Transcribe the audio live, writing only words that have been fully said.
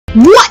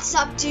What's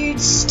up,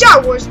 dudes?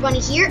 Star Wars Bunny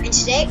here, and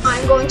today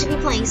I'm going to be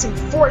playing some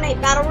Fortnite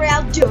Battle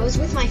Royale duos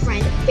with my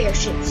friend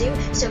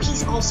FairShihtzu. So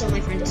he's also my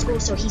friend at school,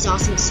 so he's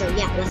awesome. So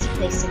yeah, let's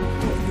play some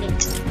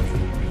Fortnite.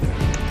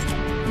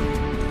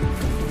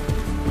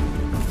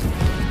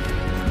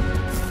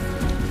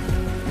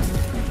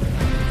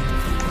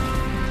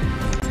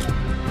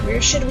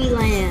 Where should we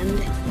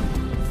land?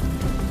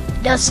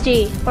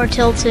 Dusty or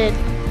tilted.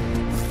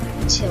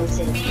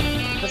 Tilted.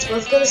 Let's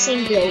both go to the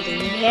same building.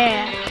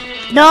 Yeah.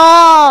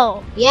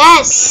 No!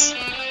 Yes!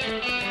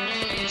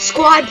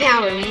 Squad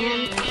power,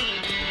 man.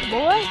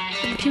 Boy,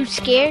 I'm too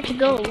scared to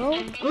go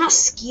alone. I'm not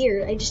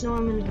scared. I just know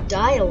I'm gonna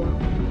die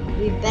alone.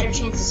 We have a better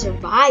chance of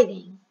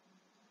surviving.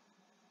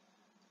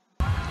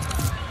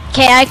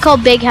 Okay, I call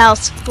big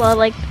house. Well,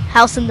 like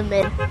house in the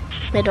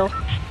middle.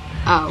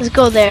 Oh. Let's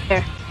go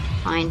there.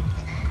 Fine.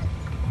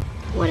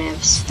 Whatevs.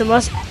 It's the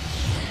most.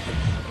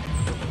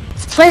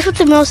 It's the place with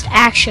the most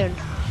action.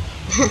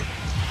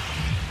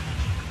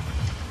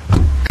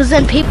 Because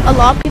then a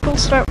lot of people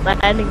start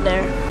landing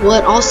there. Well,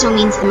 it also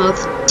means the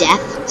most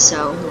death,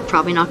 so we're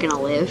probably not gonna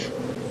live.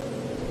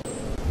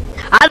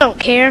 I don't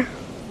care.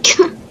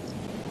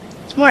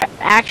 It's more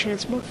action.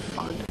 It's more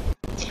fun.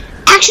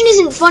 Action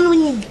isn't fun when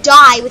you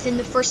die within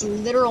the first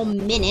literal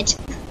minute.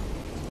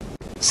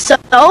 So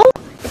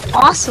it's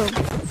awesome.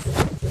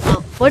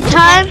 Well, One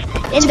time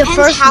in the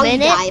first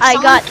minute, I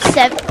got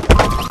 7.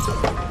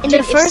 In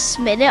the first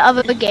minute of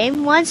a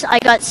game once, I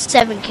got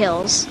 7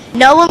 kills.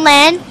 No one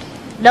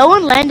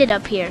landed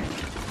up here.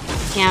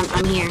 Yeah,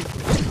 I'm here.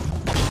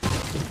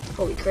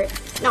 Holy crap.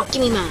 No,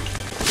 give me mine.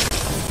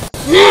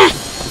 Nah!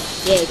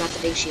 Yeah, you got the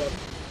big shield.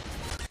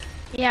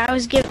 Yeah, I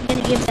was gonna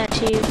give that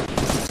to you.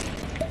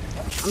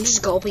 I'm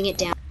just gulping it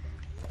down.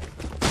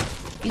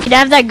 You can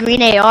have that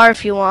green AR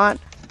if you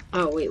want.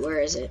 Oh, wait, where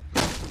is it?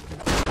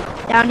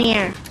 Down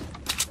here.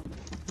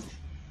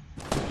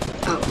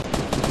 Oh.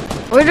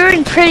 We're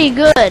doing pretty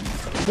good.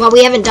 Well,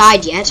 we haven't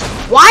died yet.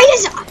 Why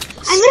does it...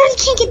 I literally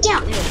can't get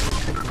down. There.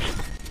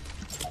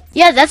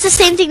 Yeah, that's the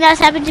same thing that's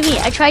happened to me.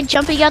 I tried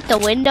jumping out the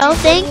window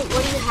thing,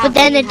 but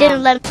then it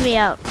didn't let me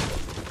out.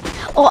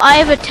 Oh, I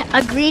have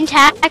a green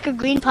tack, a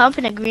green pump,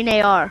 and a green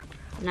AR.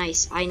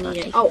 Nice. I need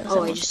it.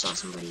 Oh, I just saw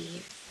somebody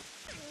here.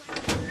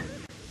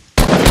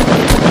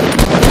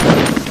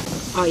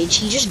 Oh, he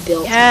just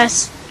built.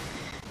 Yes.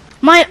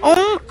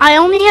 I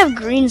only have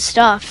green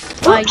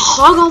stuff. Don't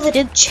hog all the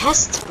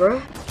chests,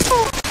 bro.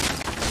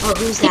 Oh,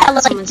 who's that? Yeah,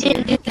 Someone's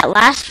didn't here. do that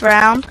last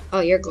round. Oh,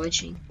 you're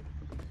glitching.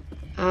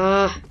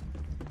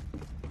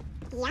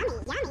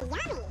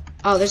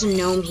 Oh, there's a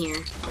gnome here.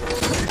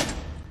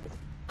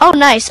 Oh,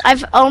 nice.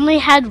 I've only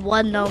had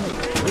one gnome.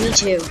 Me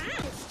too.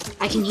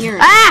 I can hear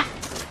him. Ah!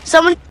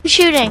 Someone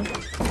shooting.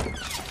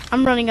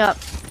 I'm running up.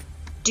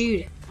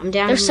 Dude, I'm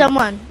down There's here.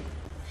 someone.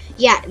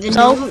 Yeah, the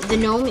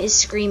gnome is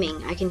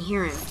screaming. I can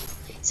hear him.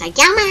 It's like,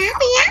 yummy,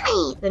 yummy,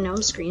 yummy. The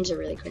gnome screams are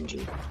really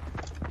cringy.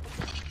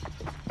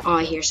 Oh,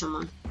 I hear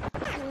someone.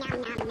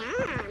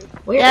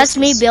 Where That's is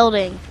me this?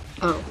 building.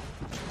 Oh.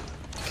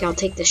 Okay, I'll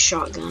take this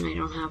shotgun. I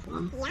don't have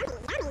one.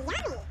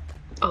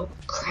 Oh,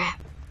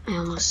 crap.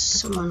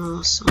 Someone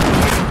almost saw me.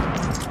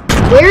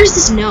 Where is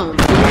this gnome?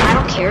 I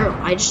don't care.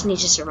 I just need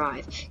to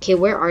survive. Okay,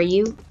 where are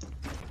you?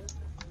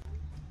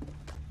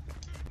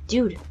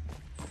 Dude.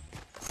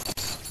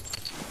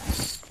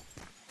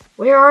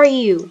 Where are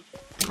you?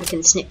 I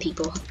can snip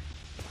people.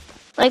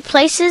 Like,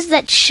 places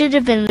that should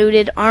have been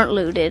looted aren't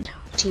looted.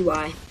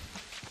 TY.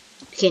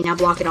 Okay, now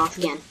block it off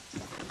again.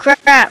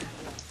 Crap.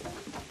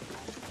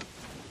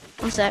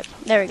 What's that?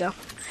 There we go.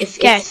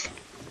 Okay.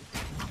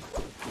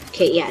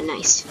 Okay, yeah,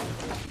 nice.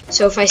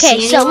 So if I see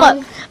anyone... so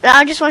look.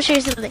 I just want to show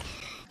you something.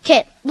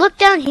 Okay, look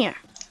down here.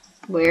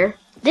 Where?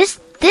 This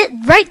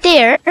right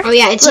there. Oh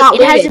yeah, it's look, not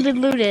looted. It hasn't been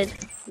looted.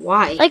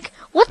 Why? Like,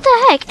 what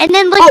the heck? And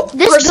then, like,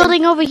 this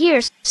building over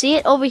here. See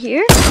it over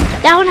here?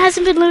 That one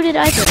hasn't been looted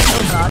either.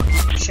 Oh,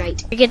 God.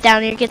 Shite. Get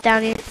down here. Get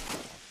down here.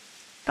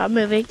 Stop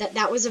moving.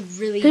 That was a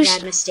really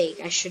bad mistake.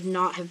 I should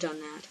not have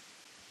done that.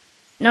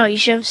 No, you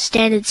should have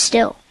standed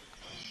still.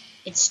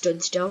 It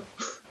stood still?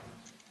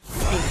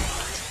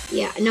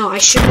 Yeah, no, I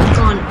should have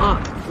gone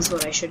up, is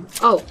what I should...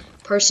 Oh,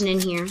 person in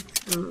here.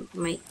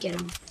 Might get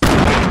him.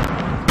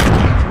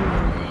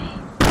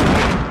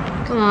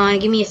 Come on,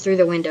 give me a through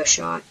the window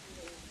shot.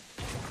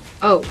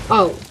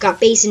 Oh, got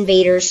base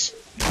invaders.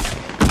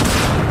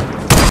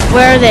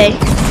 Where are they?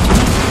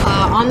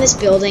 On this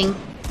building.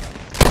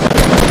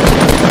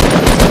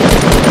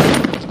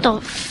 What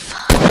the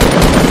fuck?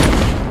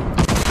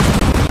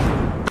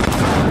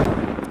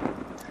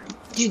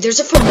 Dude, there's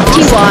a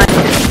FaMAS.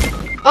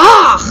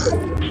 Ah!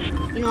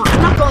 You know,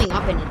 I'm not going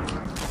up anymore.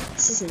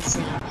 This is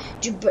insane.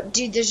 Dude,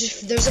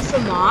 there's a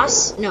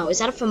FaMAS. No, is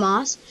that a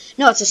FaMAS?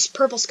 No, it's a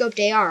purple scoped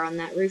AR on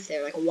that roof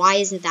there. Like, why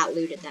isn't that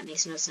looted? That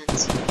makes no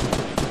sense.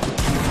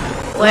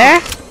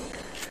 Where?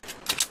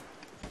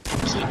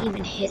 Can't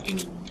even hit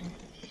anyone.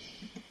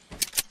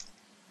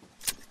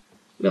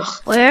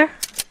 Ugh. Where?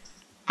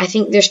 I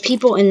think there's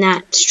people in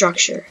that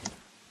structure.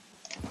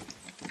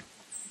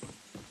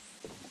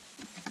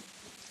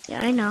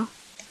 Yeah, I know.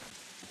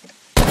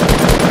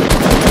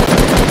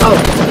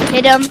 Oh,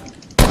 hit him.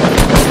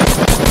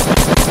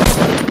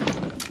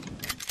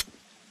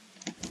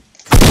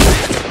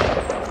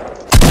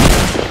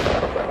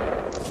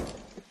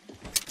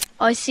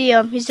 Oh, I see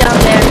him. He's down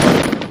there.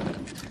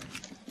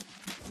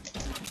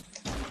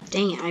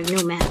 Dang it, I have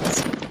no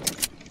mats.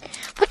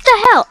 What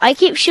the hell? I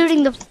keep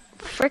shooting the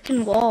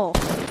frickin' wall.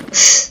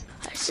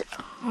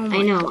 Oh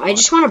I know. God. I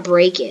just want to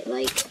break it.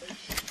 Like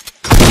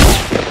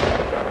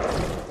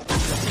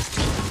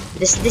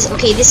this.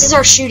 Okay, this is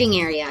our shooting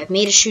area. I've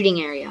made a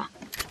shooting area.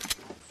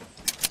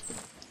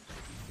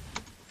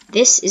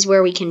 This is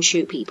where we can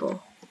shoot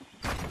people.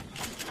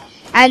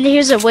 And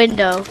here's a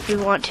window if you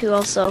want to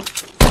also.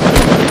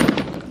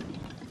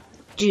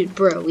 Dude,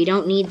 bro, we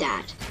don't need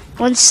that.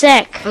 1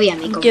 sec. Oh yeah,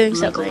 make doing a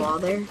something. wall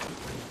there.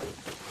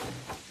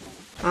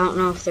 I don't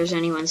know if there's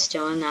anyone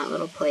still in that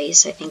little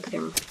place. I think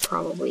there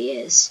probably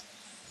is.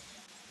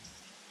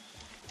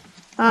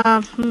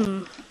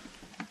 Hmm.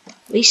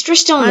 At least we're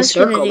still in the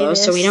circle though,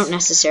 so we don't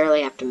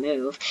necessarily have to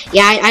move.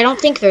 Yeah, I don't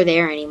think they're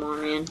there anymore,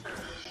 man.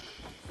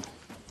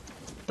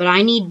 But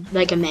I need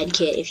like a med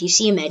kit. If you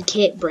see a med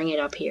kit, bring it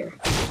up here.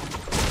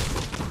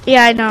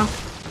 Yeah, I know.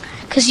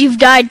 Cause you've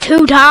died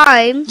 2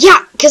 times.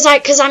 Yeah, cause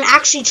I'm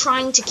actually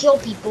trying to kill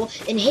people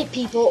and hit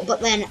people,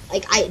 but then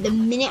like the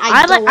minute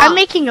I'm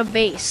making a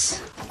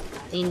base.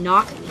 They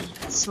knock me.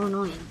 It's so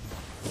annoying.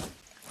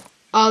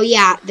 Oh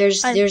yeah,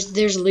 there's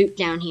loot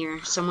down here.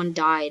 Someone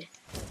died.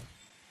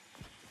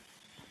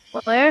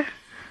 Where?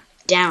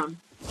 Down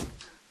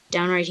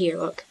right here.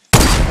 Look.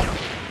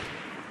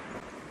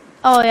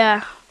 Oh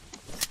yeah.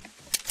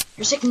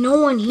 There's like no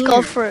one here.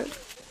 Go for it.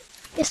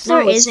 Yes, No,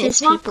 there is.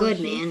 it's not good,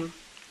 here. man.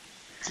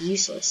 It's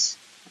useless.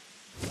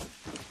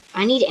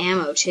 I need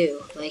ammo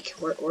too. Like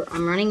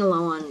I'm running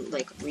low on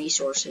like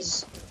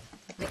resources.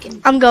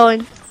 I'm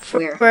going.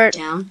 Where?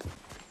 Down?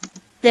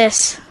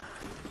 This.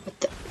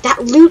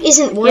 That loot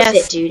isn't worth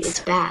it, dude. It's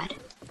bad.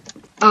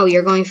 Oh,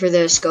 you're going for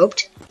the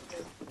scoped?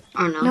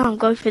 Oh no. No, I'm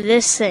going for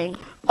this thing.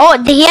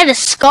 Oh, he had a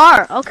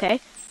scar.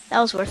 Okay, that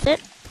was worth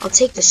it. I'll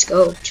take the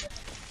scoped.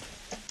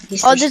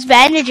 Oh, there's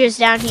bandages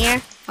down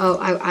here. Oh,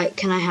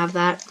 can I have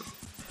that?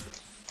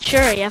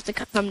 Sure, you have to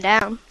come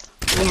down.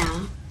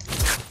 Yeah.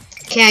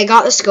 Okay, I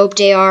got the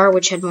scoped AR,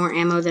 which had more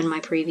ammo than my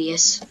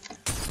previous.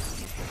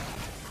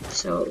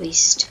 So at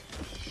least.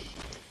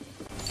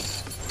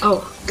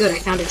 Oh, good, I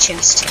found a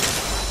chest.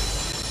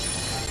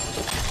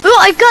 Oh,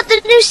 I got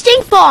the new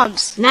stink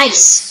bombs!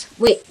 Nice!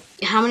 Wait,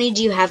 how many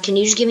do you have? Can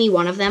you just give me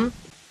one of them?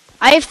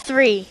 I have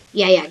 3.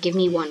 Yeah, give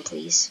me one,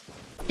 please.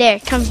 There,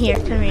 come here.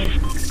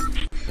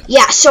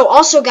 Yeah, so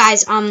also,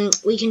 guys,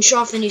 we can show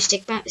off the new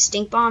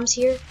stink bombs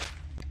here.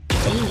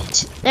 Dang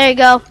it. There you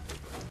go.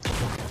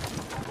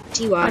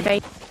 TY.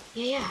 Okay.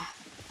 Yeah.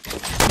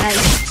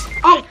 Nice.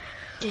 Oh!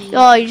 Dang.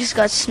 Oh, you just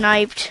got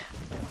sniped.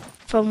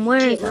 From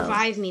where, Okay, though?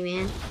 revive me,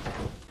 man.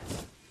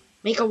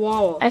 Make a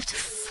wall. I have to...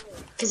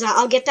 Because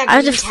I'll get that. I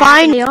have to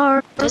find the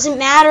R. Doesn't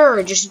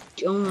matter. Just,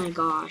 oh my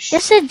gosh.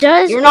 Yes, it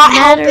does. You're not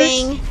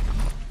helping.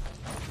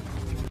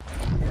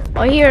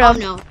 Oh, here. Oh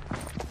no.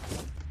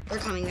 They're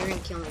coming. They're gonna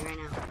kill me right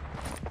now.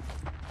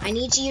 I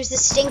need to use the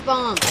stink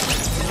bomb.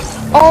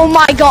 Oh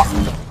my god.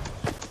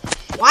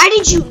 Why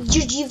did you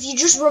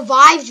just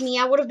revived me?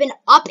 I would have been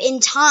up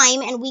in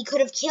time and we could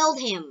have killed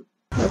him.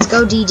 Let's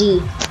go,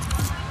 DD.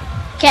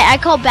 Okay, I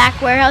call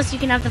back warehouse. You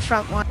can have the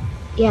front one.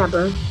 Yeah,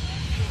 bro.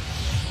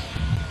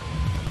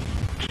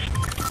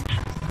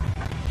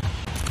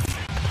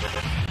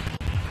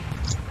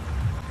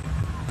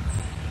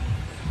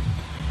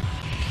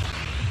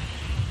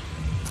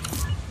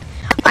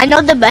 I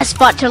know the best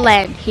spot to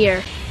land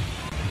here.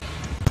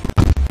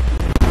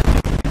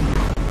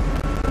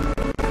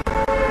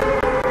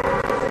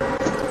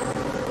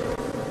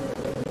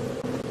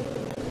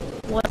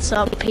 What's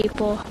up,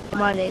 people?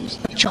 My name's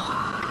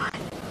John.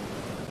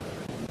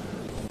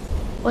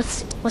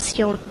 What's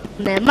your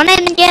name? My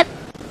name is Yep.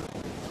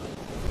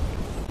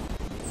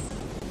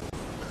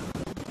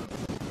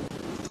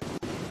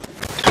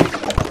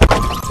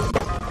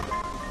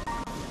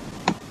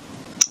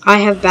 I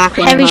have back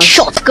warehouse. Heavy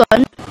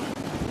shotgun.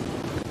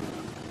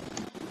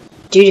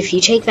 Dude, if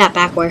you take that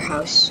back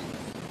warehouse.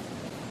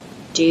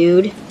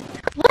 Dude.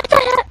 What the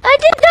heck? I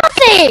did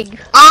nothing!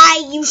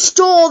 You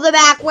stole the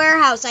back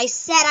warehouse. I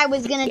said I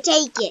was gonna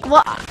take it.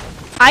 Well,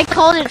 I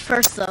called it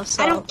first though,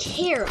 so. I don't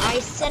care. I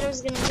said I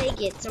was gonna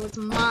take it, so it's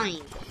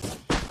mine.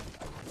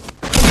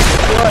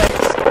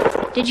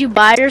 What? Did you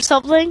buy it or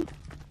something?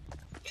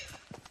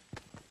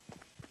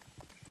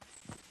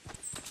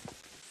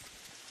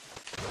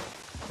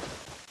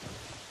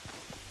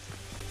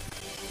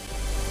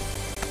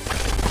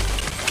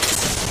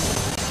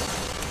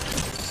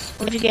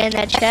 What'd you get in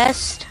that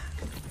chest?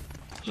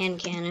 Hand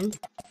cannon.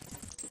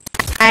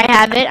 I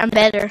have it. I'm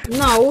better.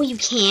 No, you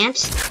can't.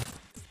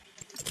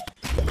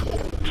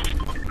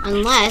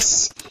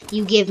 Unless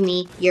you give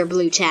me your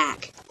blue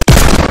tack.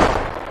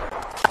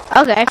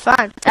 Okay,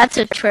 fine. That's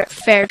a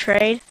fair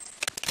trade.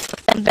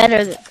 I'm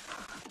better than...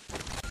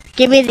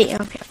 Give me the...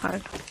 Okay,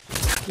 fine.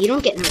 You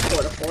don't get no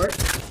Port-a-Fort.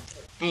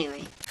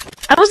 Anyway.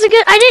 I wasn't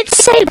good. I didn't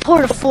say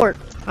Port-a-Fort.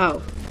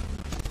 Oh.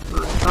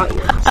 thought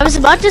you were. I was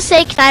about to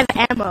say, can I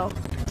have ammo?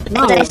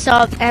 No. But I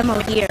saw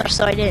ammo here,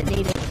 so I didn't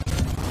need it.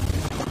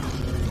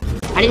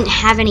 I didn't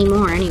have any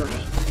more anyway.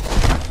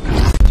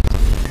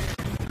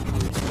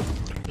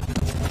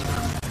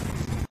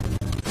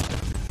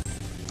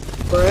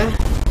 Bruh.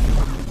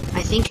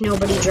 I think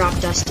nobody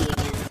dropped Dusty again.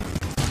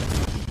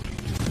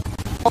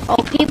 Oh,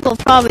 people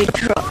probably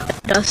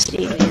dropped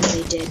Dusty. Oh, yeah,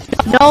 they did.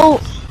 No,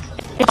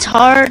 it's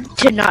hard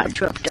to not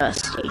drop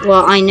Dusty.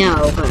 Well, I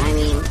know, but I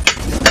mean...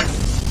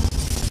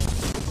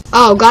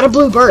 Oh, got a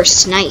blue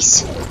burst.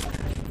 Nice.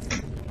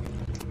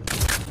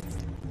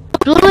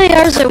 Blue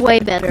ARs are way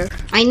better.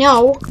 I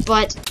know,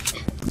 but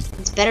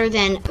it's better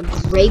than a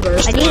gray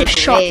burst. I need or a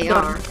shotgun.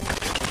 AR.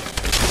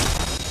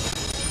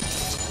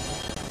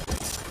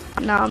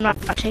 No, I'm not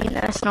taking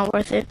that. It's not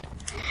worth it.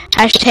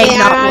 Hashtag Yeah,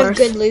 not I have worth.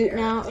 good loot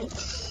now.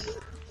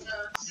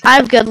 I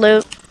have good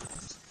loot.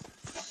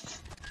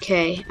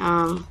 Okay,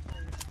 I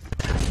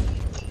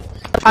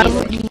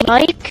would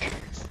like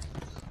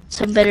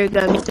some better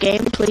gun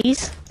game,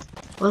 please.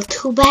 well,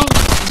 too bad.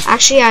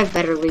 Actually, I have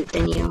better loot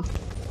than you.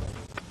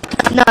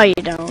 No, you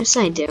don't. Yes,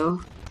 I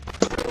do.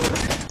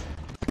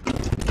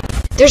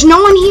 There's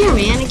no one here,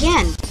 man,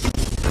 again.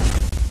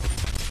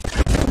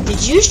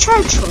 Did you just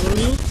try to troll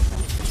me?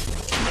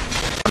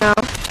 No.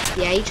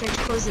 Yeah, you tried to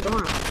close the door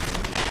on me.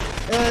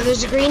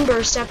 There's a green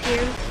burst up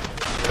here.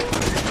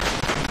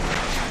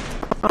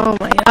 Oh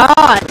my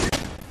god.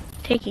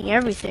 Taking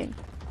everything.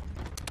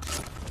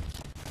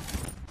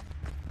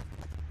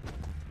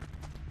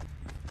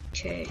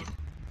 Okay.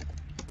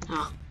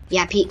 Oh.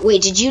 Yeah, Pete.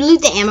 Wait, did you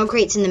loot the ammo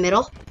crates in the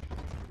middle?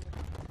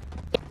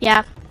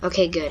 Yeah.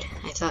 Okay, good.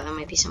 I thought that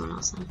might be someone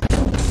else then.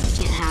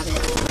 Can't have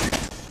it.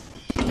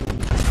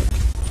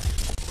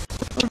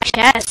 Oh,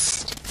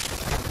 chest.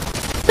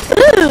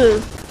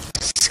 Ooh.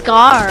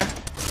 Scar.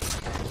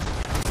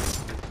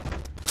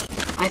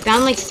 I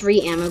found like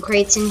 3 ammo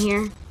crates in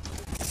here.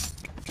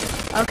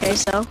 Okay,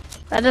 so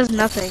that does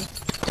nothing.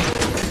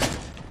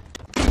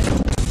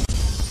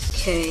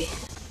 Okay.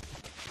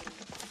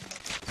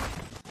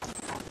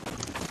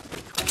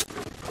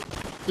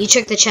 You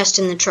took the chest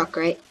in the truck,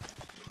 right?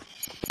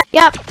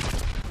 Yep.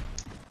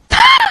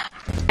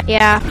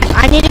 Yeah,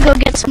 I need to go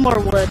get some more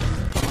wood.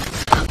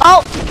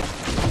 Oh!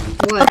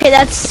 What? Okay,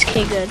 that's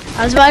okay, good.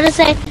 I was about to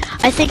say,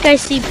 I think I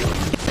see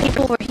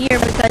people were here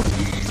because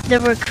there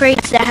were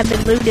crates that had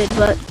been looted,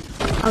 but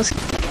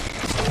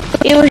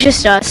it was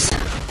just us.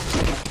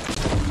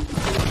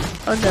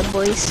 Oh, good,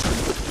 boys.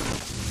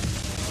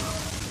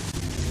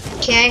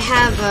 Okay, I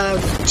have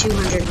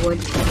 200 wood.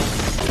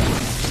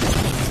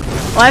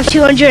 Well, I have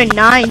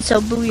 209, so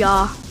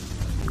booyah.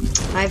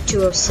 I have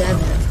 207.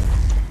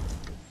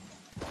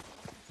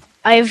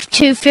 I have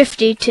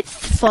 250 to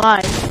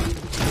 5.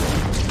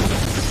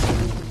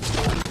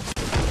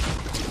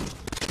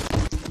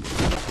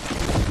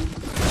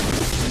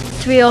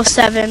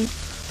 $307.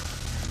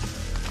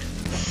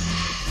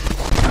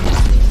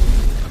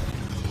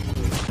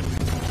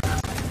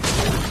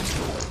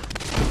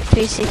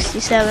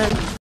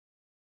 $367.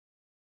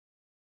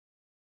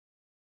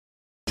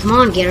 Come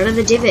on, get out of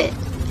the divot.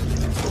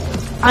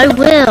 I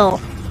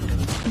will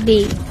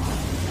be.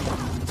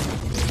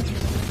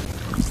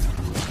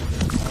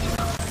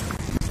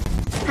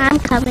 I'm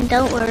coming,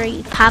 don't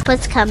worry.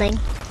 Papa's coming.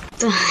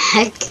 The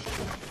heck?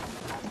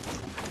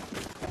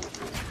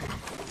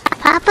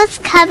 Papa's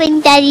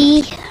coming,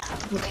 Daddy.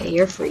 Okay,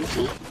 you're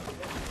freaky.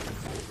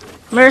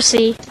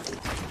 Mercy.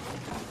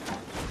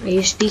 Are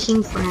you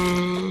speaking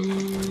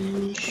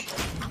French?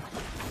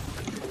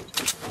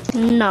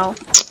 No.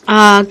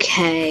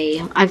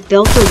 Okay, I've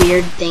built a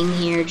weird thing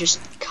here just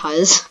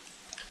cuz.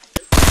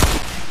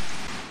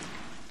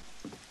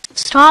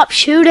 Stop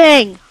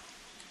shooting.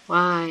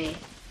 Why?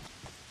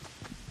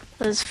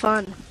 It was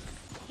fun.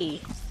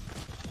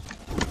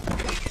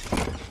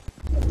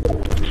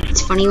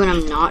 It's funny when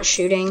I'm not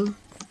shooting.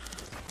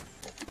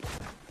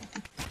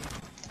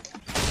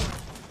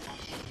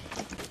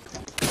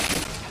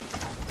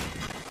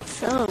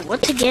 So,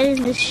 what to get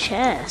in this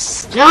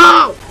chest?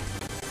 No!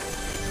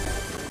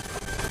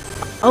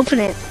 Open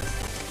it.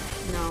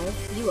 No,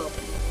 you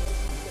open it.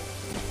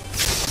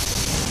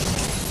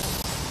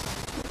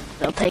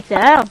 I'll take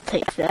that. I'll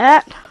take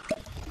that.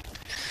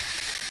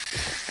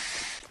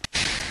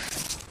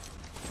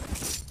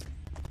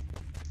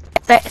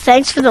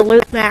 Thanks for the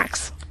loot,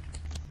 Max.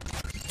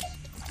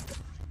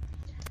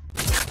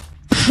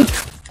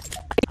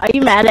 Are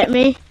you mad at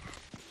me?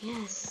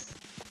 Yes.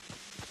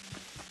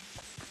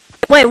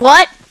 Wait,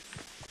 what?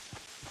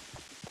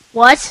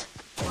 What?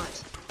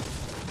 What?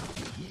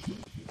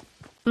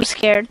 I'm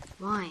scared.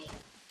 Why?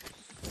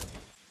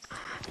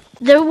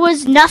 There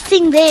was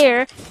nothing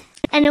there,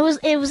 and it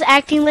was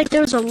acting like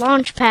there was a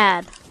launch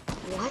pad.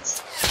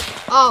 What?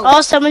 Oh.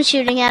 Oh, someone's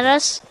shooting at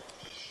us.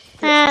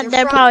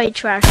 They're probably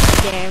trashing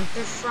the game.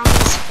 They're from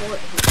this fort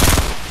here.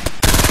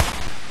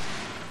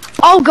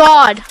 Oh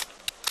God!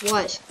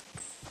 What?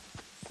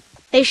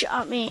 They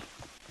shot me.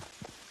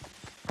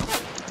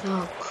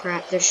 Oh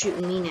crap! They're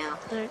shooting me now.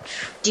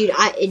 Dude,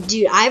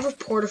 I have a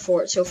porta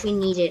fort, so if we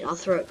need it, I'll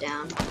throw it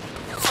down.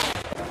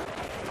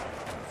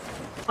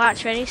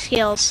 Watch, ready?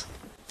 Skills.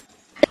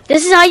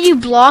 This is how you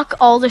block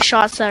all the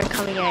shots that are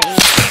coming at you.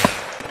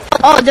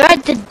 Oh, they're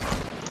at the...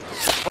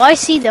 Oh, I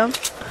see them.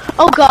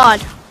 Oh,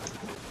 God.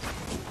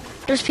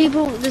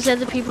 There's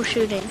other people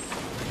shooting.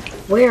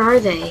 Where are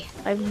they?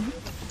 Can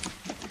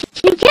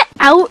you get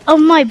out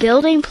of my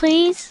building,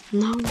 please?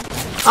 No.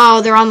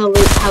 Oh, they're on the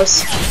loot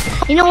house.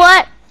 You know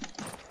what?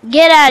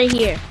 Get out of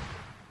here.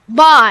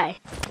 Bye.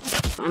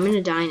 I'm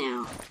gonna die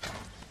now.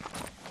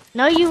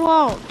 No, you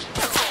won't.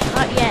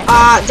 Not yet.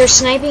 They're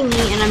sniping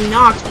me and I'm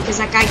knocked because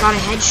that guy got a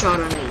headshot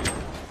on me.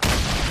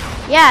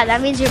 Yeah,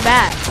 that means you're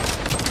bad.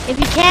 If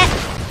you can't...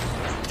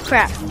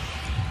 Crap.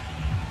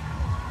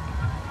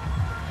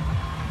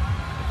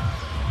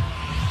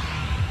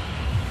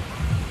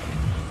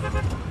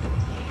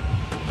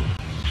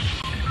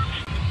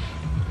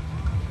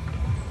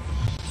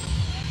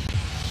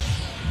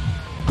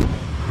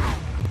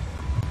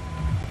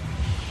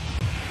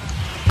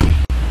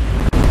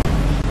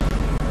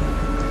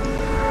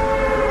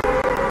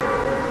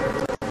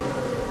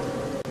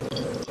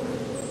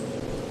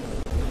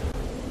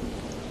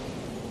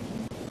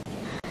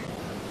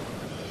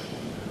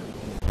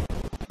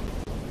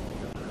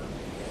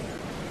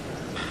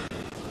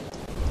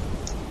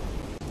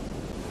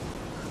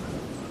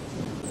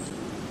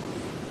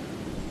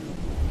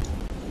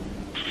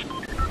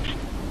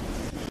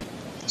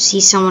 See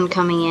someone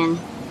coming in.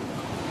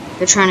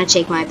 They're trying to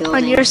take my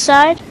building. On your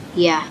side?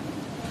 Yeah.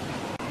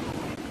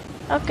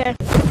 Okay.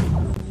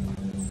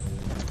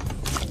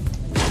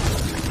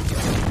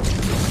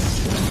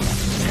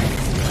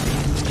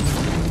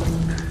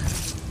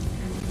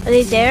 Are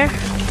they there?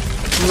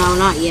 No,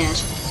 not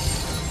yet.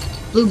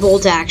 Blue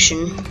bolt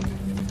action.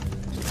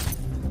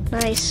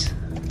 Nice.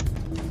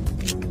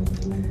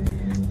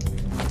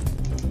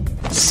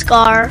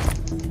 Scar.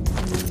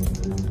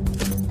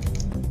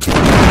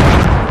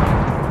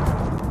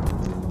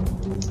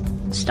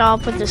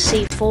 Stop with the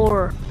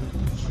C4.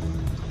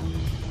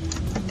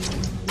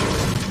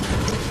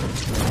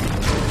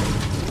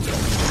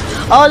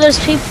 Oh, there's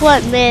people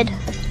at mid.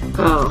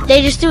 Oh.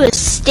 They just do a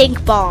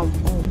stink bomb.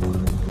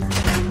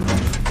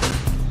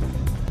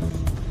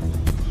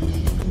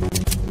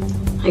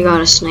 I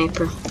got a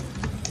sniper.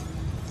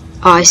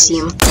 Oh, I see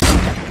him.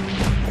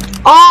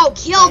 Oh,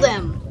 killed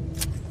him!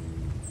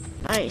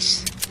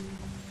 Nice.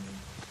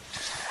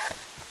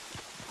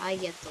 I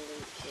get the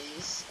loot,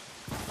 please.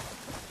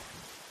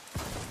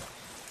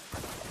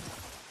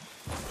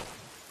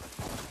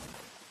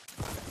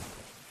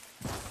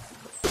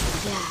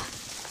 Yeah.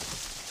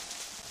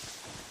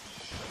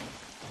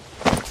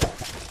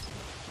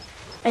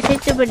 I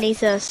think they're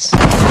beneath us.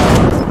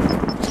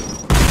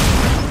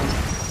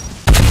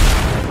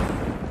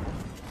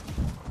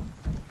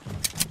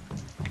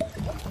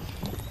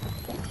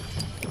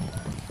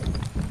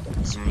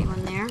 Is there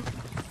anyone there?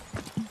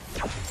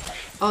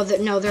 Oh,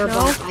 no, they're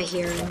above. I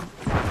hear him.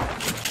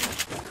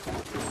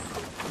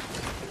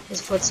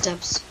 His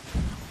footsteps.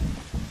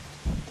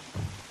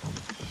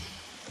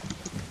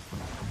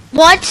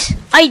 What?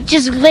 I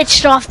just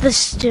glitched off the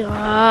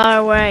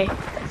way.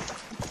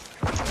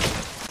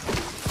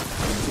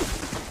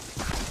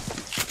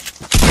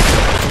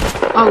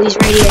 Oh, he's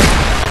right here.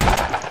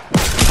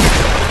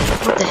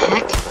 What the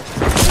heck?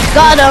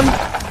 Got him.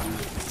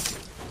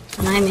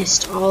 And I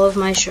missed all of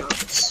my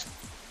shots.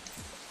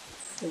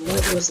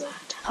 What was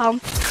that?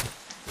 Pump.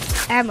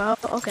 Ammo.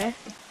 Okay.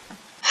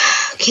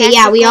 Okay,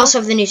 yeah, we also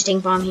have the new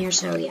stink bomb here,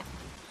 so yeah.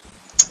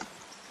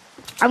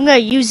 I'm gonna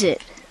use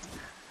it.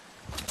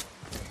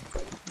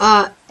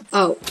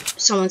 Oh,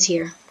 someone's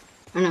here.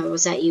 Oh no,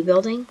 was that you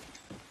building?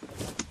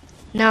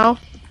 No.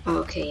 Oh,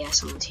 okay, yeah,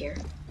 someone's here.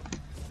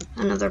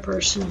 Another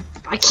person.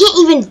 I can't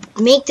even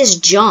make this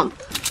jump.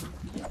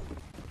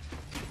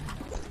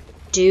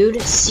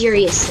 Dude,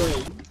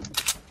 seriously.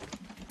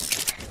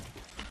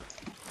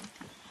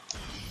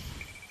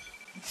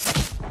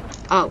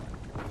 Oh.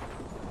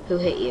 Who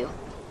hit you?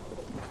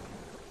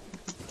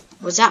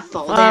 Was that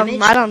fall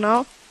damage? I don't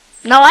know.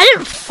 No, I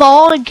didn't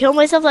fall and kill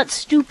myself. That's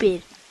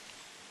stupid.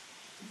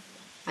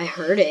 I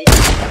heard it.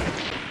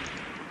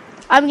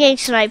 I'm getting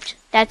sniped.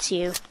 That's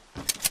you.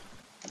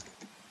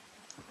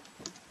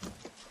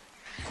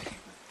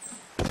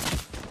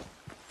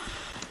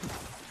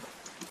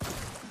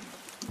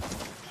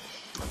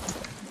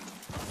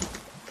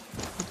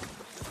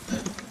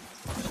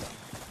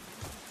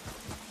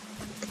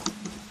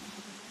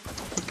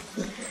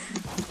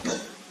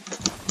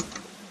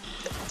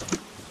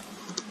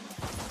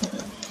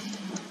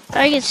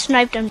 I get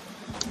sniped on.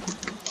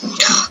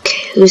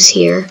 Okay, who's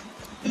here?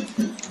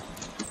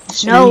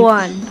 No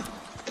one.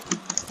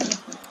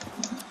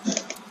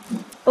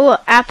 Oh,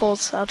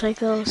 apples. I'll take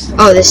those.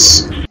 Oh,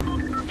 this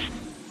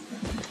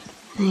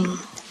thing.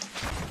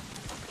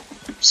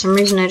 For some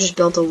reason, I just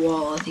built a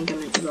wall. I think I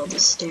meant to build a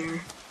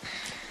stair.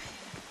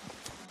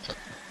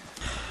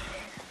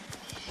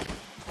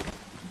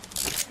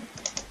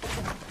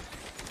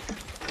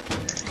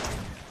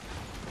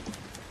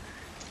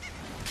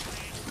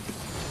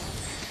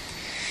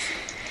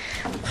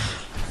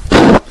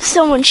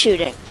 Someone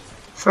shooting.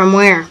 From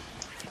where?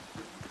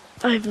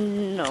 I have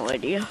no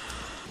idea.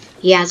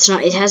 Yeah, it's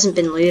not. It hasn't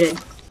been looted.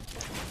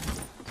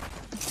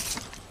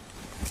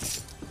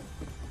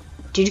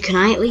 Dude, can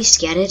I at least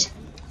get it?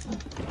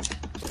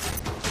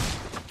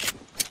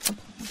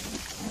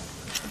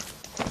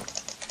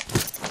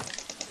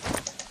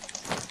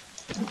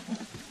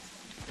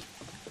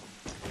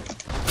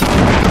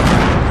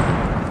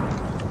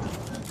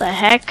 The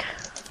heck?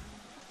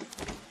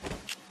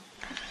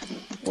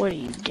 What are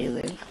you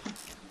doing?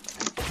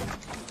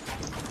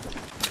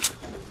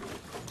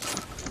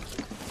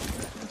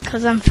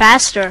 Cause I'm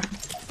faster.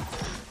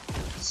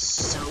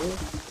 So?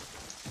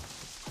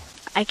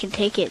 I can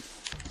take it.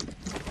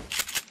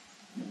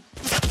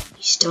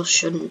 You still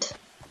shouldn't.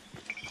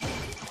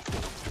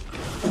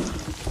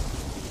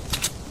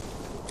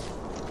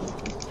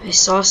 I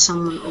saw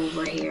someone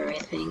over here, I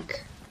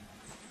think.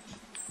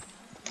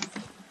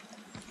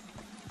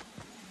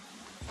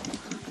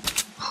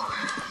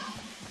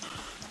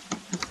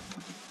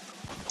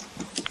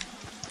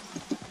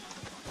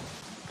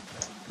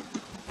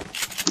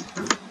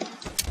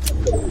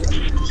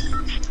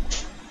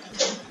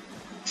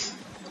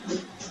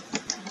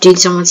 Dude,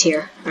 someone's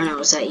here. Or no,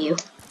 was that you?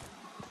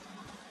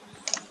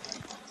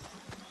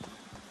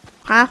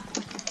 Huh?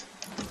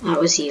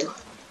 That was you.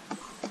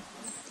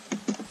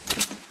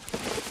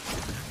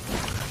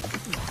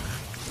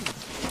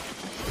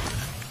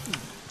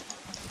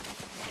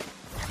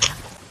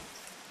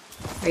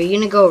 Are you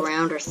gonna go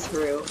around or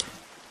through?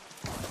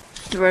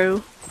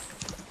 Through.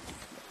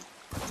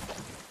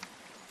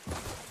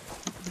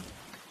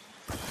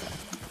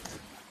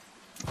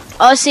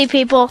 Oh, I see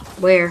people.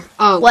 Where?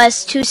 Oh.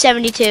 West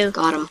 272.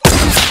 Got him.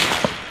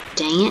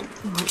 Dang it.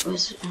 What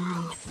was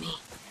wrong with me?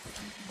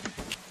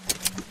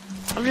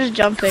 I'm just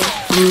jumping.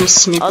 I'm gonna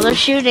snip Oh, they're him.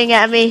 shooting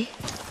at me.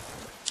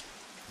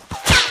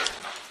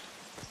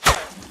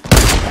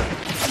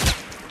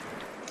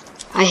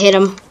 I hit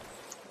him.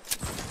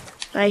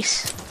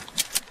 Nice.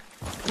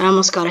 I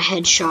almost got a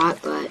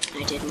headshot, but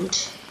I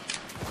didn't.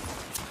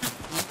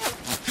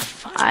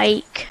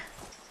 Ike.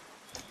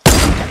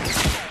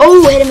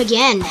 Oh, hit him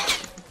again.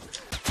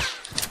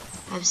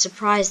 I'm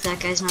surprised that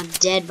guy's not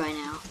dead by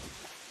now.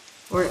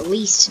 Or at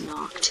least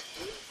knocked.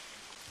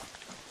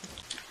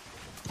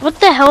 What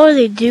the hell are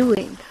they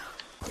doing?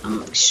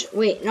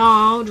 Wait,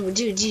 no,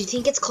 dude, do you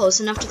think it's close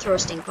enough to throw a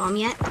stink bomb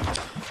yet?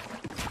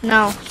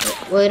 No.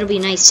 Well, it'll be a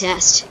nice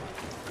test.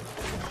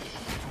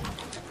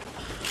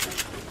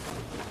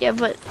 Yeah,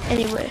 but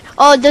anyway.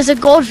 Oh, there's a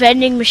gold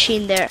vending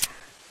machine there.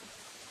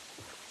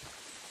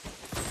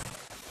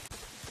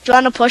 Do you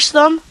want to push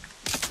them?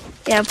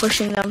 Yeah, I'm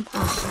pushing them.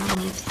 Oh, I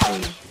only have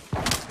 3.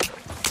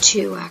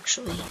 2,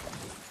 actually.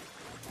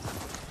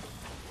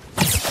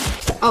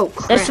 Oh,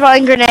 crap. They're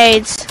throwing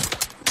grenades.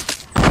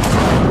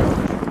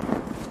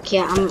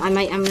 Yeah, I'm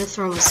gonna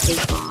throw them a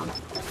stink bomb.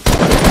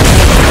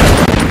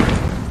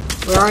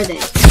 Where are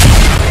they?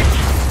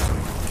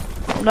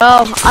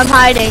 No, I'm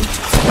hiding.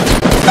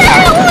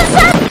 What was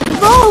that?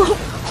 No!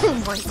 Oh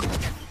my god.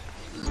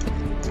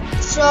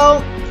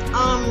 So,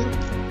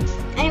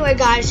 anyway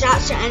guys,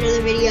 that's the end of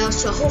the video.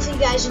 So hopefully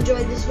you guys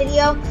enjoyed this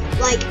video.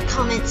 Like,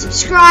 comment,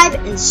 subscribe,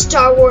 and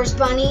Star Wars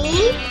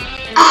Bunny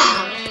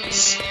out.